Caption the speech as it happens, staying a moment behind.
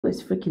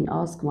always freaking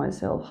ask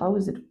myself, how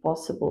is it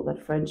possible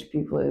that French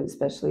people, and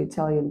especially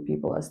Italian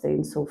people, are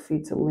staying so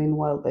fit and lean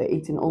while they're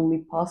eating only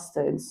pasta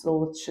and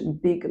such a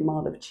big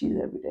amount of cheese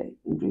every day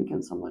and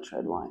drinking so much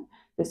red wine?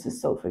 This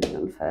is so freaking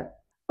unfair.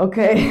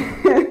 Okay,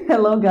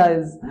 hello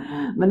guys,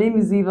 my name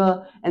is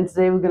Eva and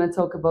today we're going to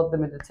talk about the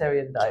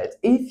Mediterranean diet.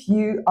 If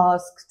you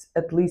asked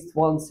at least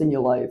once in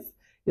your life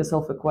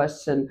yourself a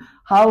question,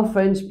 how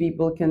French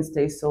people can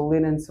stay so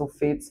lean and so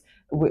fit,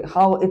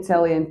 how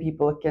Italian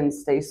people can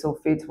stay so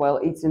fit while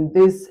eating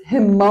this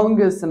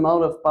humongous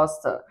amount of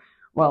pasta,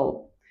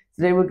 well,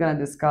 today we're going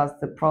to discuss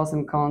the pros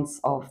and cons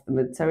of the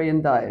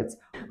Mediterranean diet.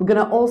 We're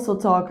going to also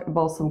talk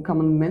about some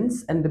common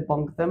myths and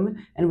debunk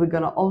them, and we're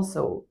going to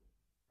also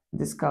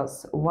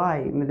discuss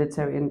why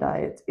Mediterranean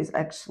diet is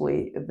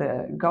actually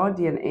the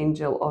guardian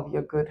angel of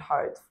your good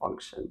heart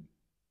function.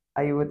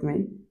 Are you with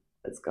me?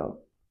 Let's go.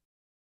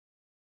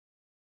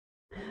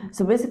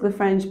 So basically,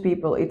 French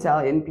people,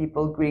 Italian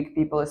people, Greek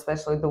people,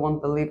 especially the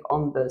ones that live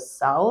on the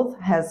south,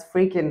 has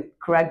freaking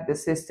cracked the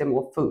system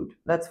of food.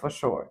 That's for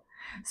sure.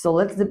 So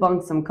let's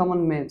debunk some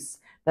common myths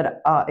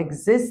that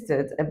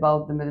existed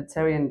about the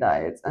Mediterranean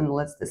diet and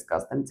let's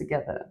discuss them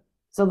together.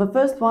 So the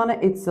first one,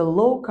 it's a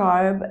low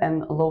carb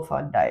and low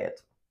fat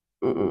diet.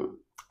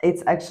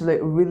 It's actually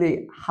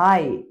really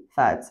high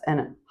fat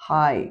and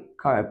high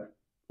carb,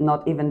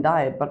 not even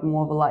diet, but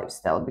more of a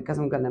lifestyle, because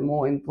I'm going to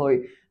more employ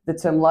the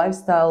term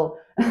lifestyle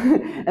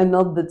and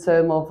not the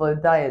term of a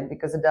diet,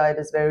 because a diet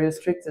is very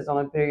restricted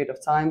on a period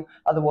of time.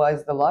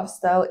 Otherwise, the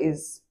lifestyle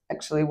is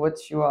actually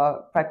what you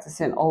are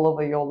practicing all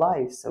over your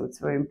life. So it's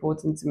very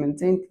important to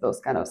maintain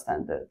those kind of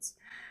standards.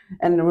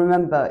 And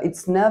remember,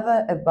 it's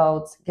never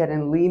about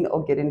getting lean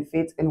or getting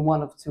fit in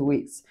 1 or 2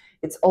 weeks.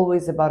 It's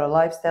always about a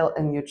lifestyle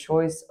and your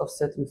choice of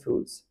certain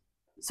foods.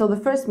 So the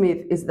first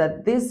myth is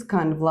that this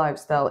kind of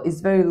lifestyle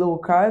is very low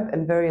carb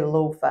and very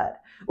low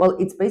fat. Well,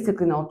 it's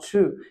basically not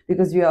true,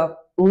 because you are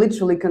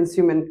literally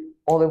consuming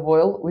olive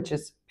oil, which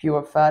is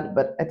pure fat,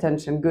 but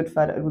attention, good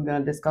fat, and we're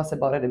going to discuss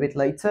about it a bit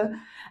later.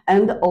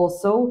 And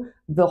also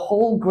the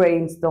whole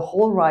grains, the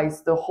whole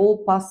rice, the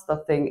whole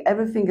pasta thing,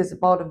 everything is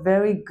about a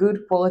very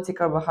good quality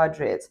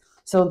carbohydrates.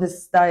 So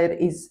this diet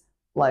is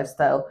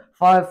lifestyle,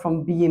 far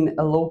from being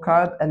a low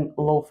carb and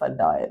low fat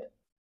diet.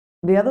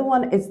 The other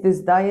one is this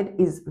diet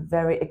is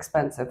very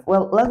expensive.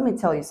 Well, let me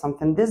tell you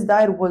something. This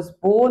diet was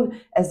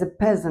born as a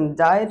peasant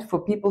diet for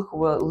people who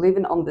were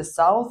living on the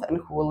south and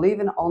who were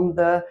living on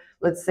the,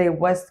 let's say,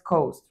 west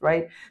coast,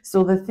 right?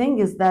 So the thing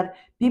is that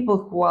people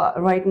who are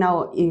right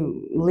now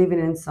living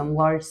in some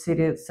large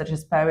cities such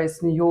as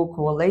Paris, New York,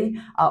 or LA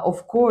are,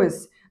 of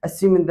course,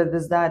 assuming that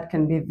this diet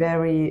can be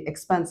very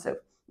expensive.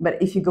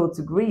 But if you go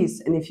to Greece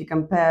and if you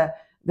compare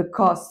the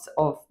cost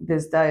of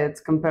this diet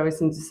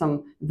comparison to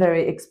some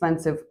very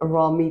expensive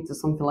raw meat or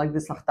something like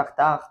this, like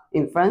tartare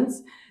in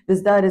France,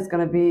 this diet is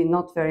going to be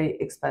not very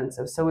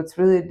expensive. So it's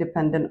really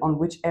dependent on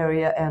which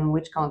area and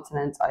which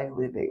continent are you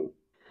living.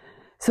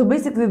 So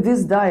basically,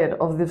 this diet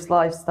of this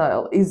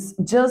lifestyle is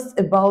just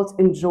about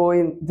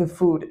enjoying the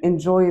food,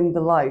 enjoying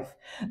the life.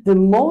 The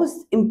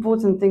most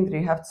important thing that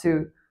you have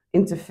to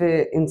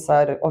interfere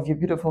inside of your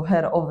beautiful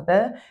head over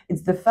there,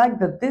 it's the fact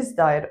that this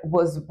diet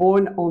was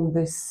born on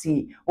the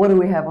sea. What do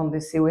we have on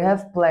the sea? We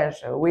have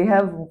pleasure, we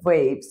have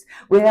waves,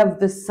 we have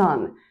the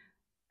sun.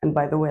 And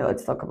by the way,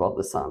 let's talk about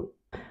the sun.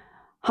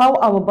 How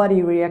our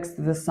body reacts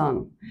to the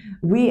sun.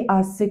 We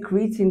are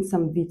secreting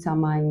some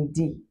vitamin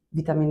D.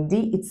 Vitamin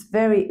D, it's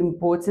very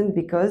important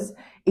because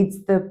it's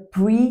the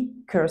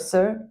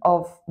precursor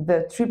of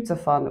the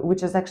tryptophan,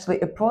 which is actually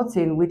a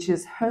protein which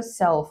is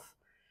herself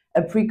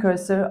a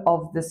precursor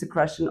of the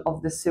secretion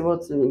of the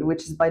serotonin,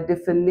 which is by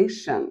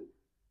definition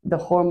the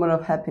hormone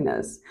of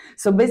happiness.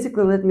 So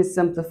basically, let me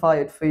simplify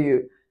it for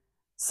you.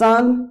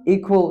 Sun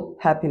equal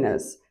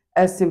happiness,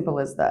 as simple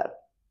as that.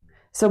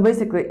 So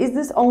basically, is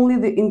this only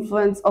the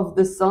influence of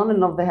the sun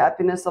and of the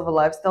happiness of a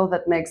lifestyle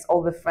that makes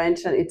all the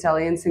French and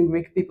Italians and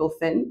Greek people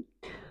thin?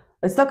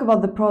 Let's talk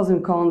about the pros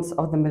and cons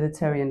of the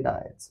Mediterranean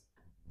diet.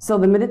 So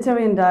the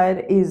Mediterranean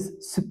diet is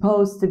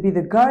supposed to be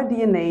the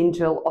guardian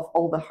angel of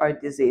all the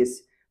heart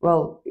disease.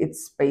 Well,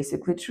 it's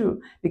basically true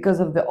because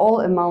of the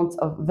all amounts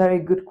of very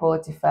good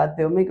quality fat,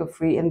 the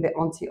omega-3 and the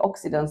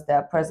antioxidants that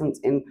are present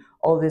in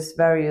all these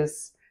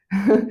various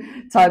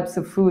types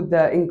of food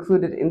that are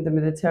included in the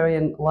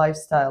Mediterranean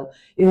lifestyle.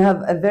 You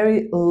have a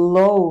very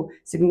low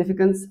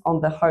significance on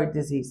the heart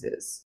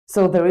diseases.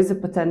 So there is a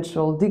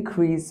potential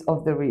decrease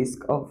of the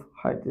risk of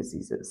heart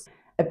diseases.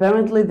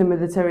 Apparently, the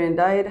Mediterranean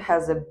diet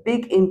has a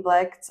big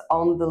impact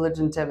on the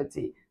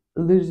longevity.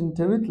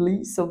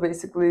 So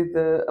basically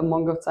the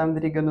amount of time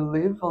that you're gonna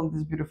live on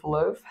this beautiful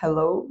earth.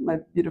 Hello, my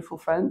beautiful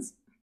friends.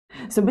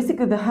 So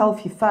basically the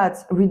healthy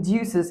fats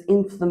reduces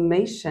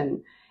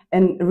inflammation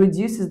and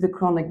reduces the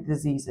chronic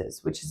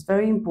diseases, which is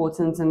very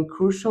important and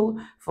crucial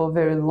for a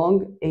very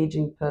long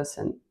aging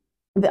person.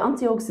 The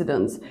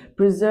antioxidants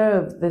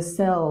preserve the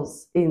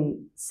cells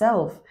in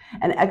self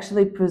and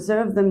actually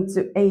preserve them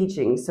to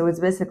aging. So it's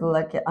basically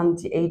like an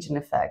anti-aging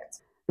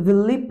effect. The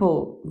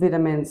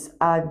lipovitamins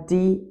are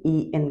D,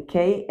 E, and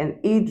K, and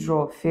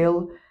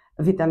hydrophil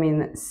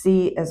vitamin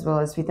C as well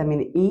as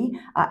vitamin E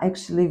are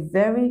actually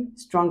very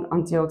strong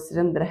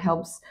antioxidant that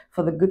helps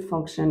for the good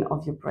function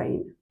of your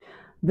brain.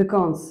 The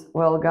cons,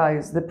 well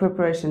guys, the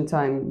preparation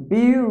time.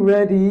 Be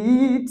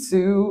ready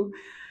to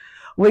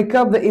wake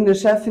up the inner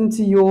chef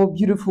into your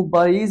beautiful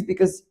bodies,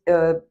 because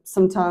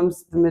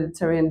sometimes the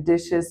Mediterranean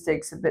dishes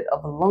takes a bit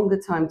of a longer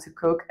time to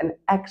cook. And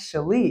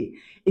actually,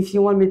 if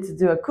you want me to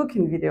do a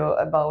cooking video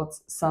about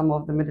some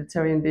of the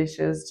Mediterranean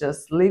dishes,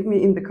 just leave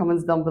me in the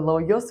comments down below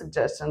your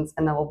suggestions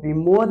and I will be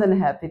more than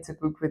happy to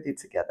cook with you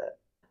together.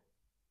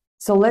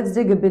 So let's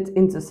dig a bit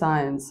into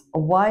science.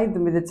 Why the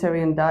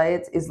Mediterranean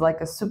diet is like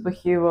a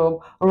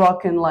superhero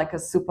rocking like a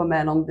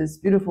Superman on this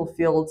beautiful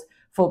field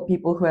for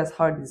people who has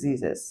heart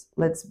diseases.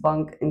 Let's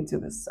bunk into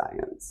the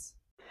science.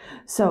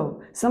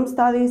 So, some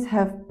studies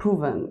have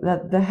proven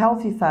that the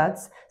healthy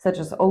fats, such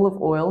as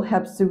olive oil,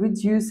 helps to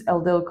reduce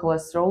LDL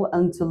cholesterol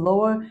and to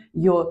lower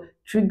your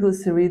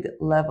triglyceride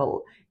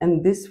level,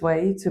 and this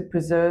way to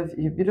preserve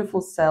your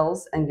beautiful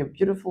cells and your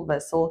beautiful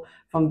vessel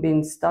from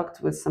being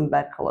stuck with some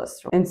bad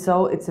cholesterol. And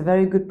so it's a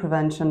very good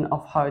prevention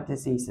of heart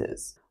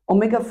diseases.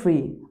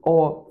 Omega-3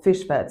 or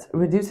fish fat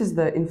reduces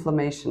the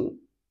inflammation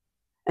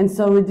and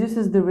so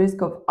reduces the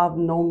risk of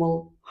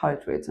abnormal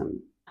heart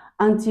rhythm.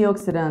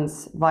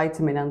 Antioxidants,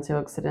 vitamin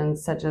antioxidants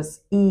such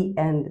as E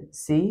and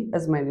C,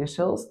 as my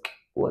initials,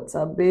 what's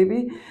up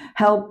baby,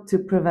 help to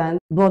prevent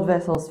blood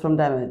vessels from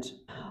damage.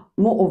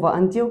 Moreover,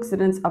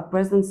 antioxidants are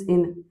present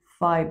in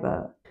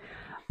fiber.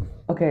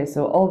 Okay,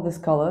 so all this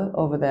color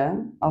over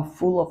there are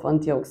full of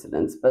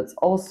antioxidants, but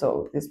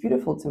also this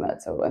beautiful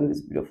tomato and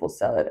this beautiful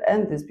salad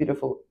and this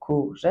beautiful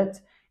courgette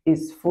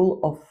is full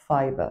of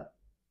fiber.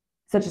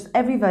 Such as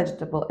every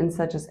vegetable and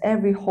such as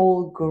every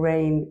whole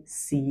grain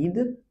seed,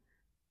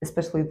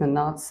 especially the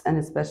nuts and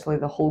especially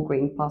the whole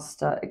grain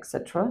pasta,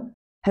 etc.,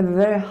 have a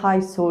very high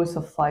source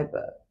of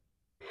fiber.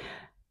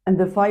 And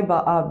the fiber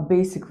are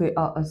basically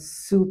a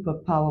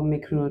superpower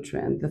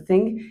micronutrient. The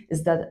thing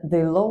is that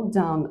they lower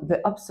down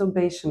the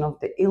absorption of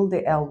the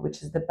LDL,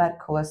 which is the bad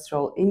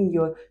cholesterol, in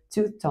your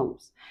tooth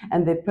tops,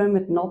 and they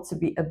permit not to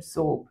be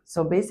absorbed.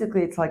 So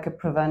basically, it's like a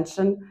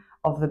prevention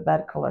of the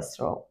bad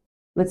cholesterol.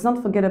 Let's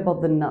not forget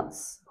about the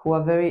nuts, who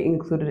are very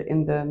included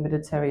in the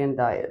Mediterranean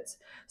diet.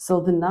 So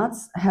the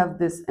nuts have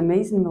this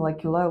amazing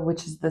molecular,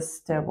 which is the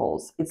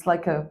sterols. It's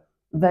like a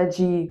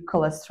veggie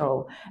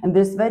cholesterol. And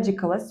this veggie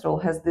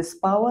cholesterol has this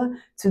power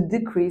to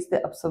decrease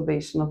the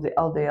absorption of the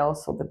LDL,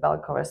 so the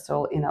bad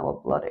cholesterol in our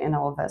blood, in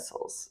our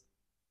vessels.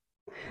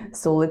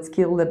 So let's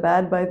kill the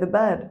bad by the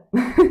bad.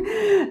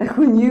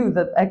 Who knew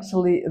that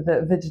actually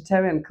the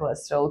vegetarian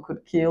cholesterol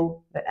could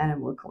kill the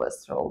animal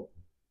cholesterol?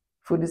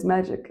 Food is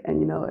magic, and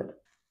you know it.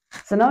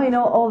 So now you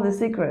know all the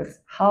secrets,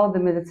 how the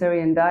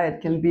Mediterranean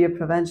diet can be a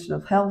prevention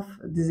of health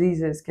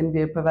diseases, can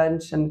be a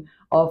prevention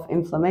of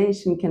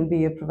inflammation, can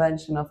be a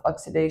prevention of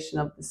oxidation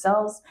of the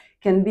cells,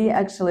 can be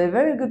actually a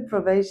very good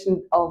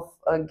prevention of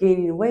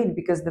gaining weight,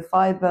 because the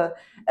fiber,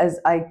 as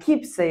I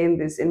keep saying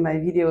this in my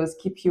videos,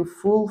 keep you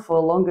full for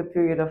a longer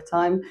period of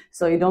time,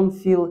 so you don't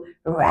feel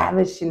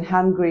ravished and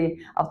hungry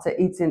after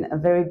eating a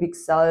very big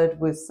salad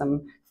with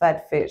some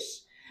fat fish.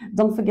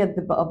 Don't forget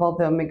about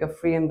the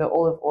omega-3 and the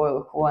olive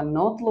oil, who are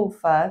not low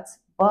fat,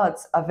 but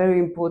are very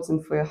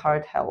important for your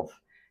heart health.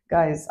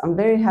 Guys, I'm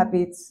very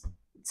happy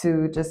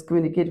to just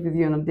communicate with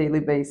you on a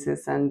daily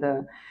basis and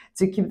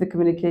to keep the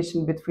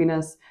communication between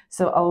us.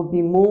 So I will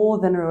be more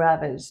than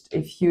ravished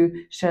if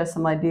you share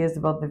some ideas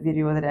about the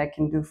video that I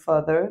can do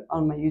further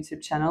on my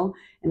YouTube channel.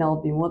 And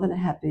I'll be more than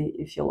happy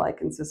if you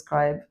like and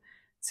subscribe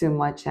to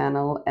my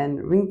channel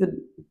and ring the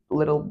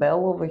little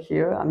bell over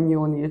here. I'm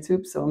new on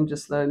YouTube, so I'm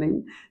just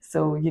learning.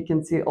 So you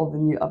can see all the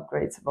new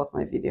upgrades about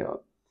my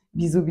video.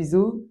 Bisous,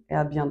 bisous, et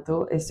à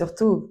bientôt. Et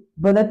surtout,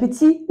 bon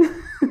appétit!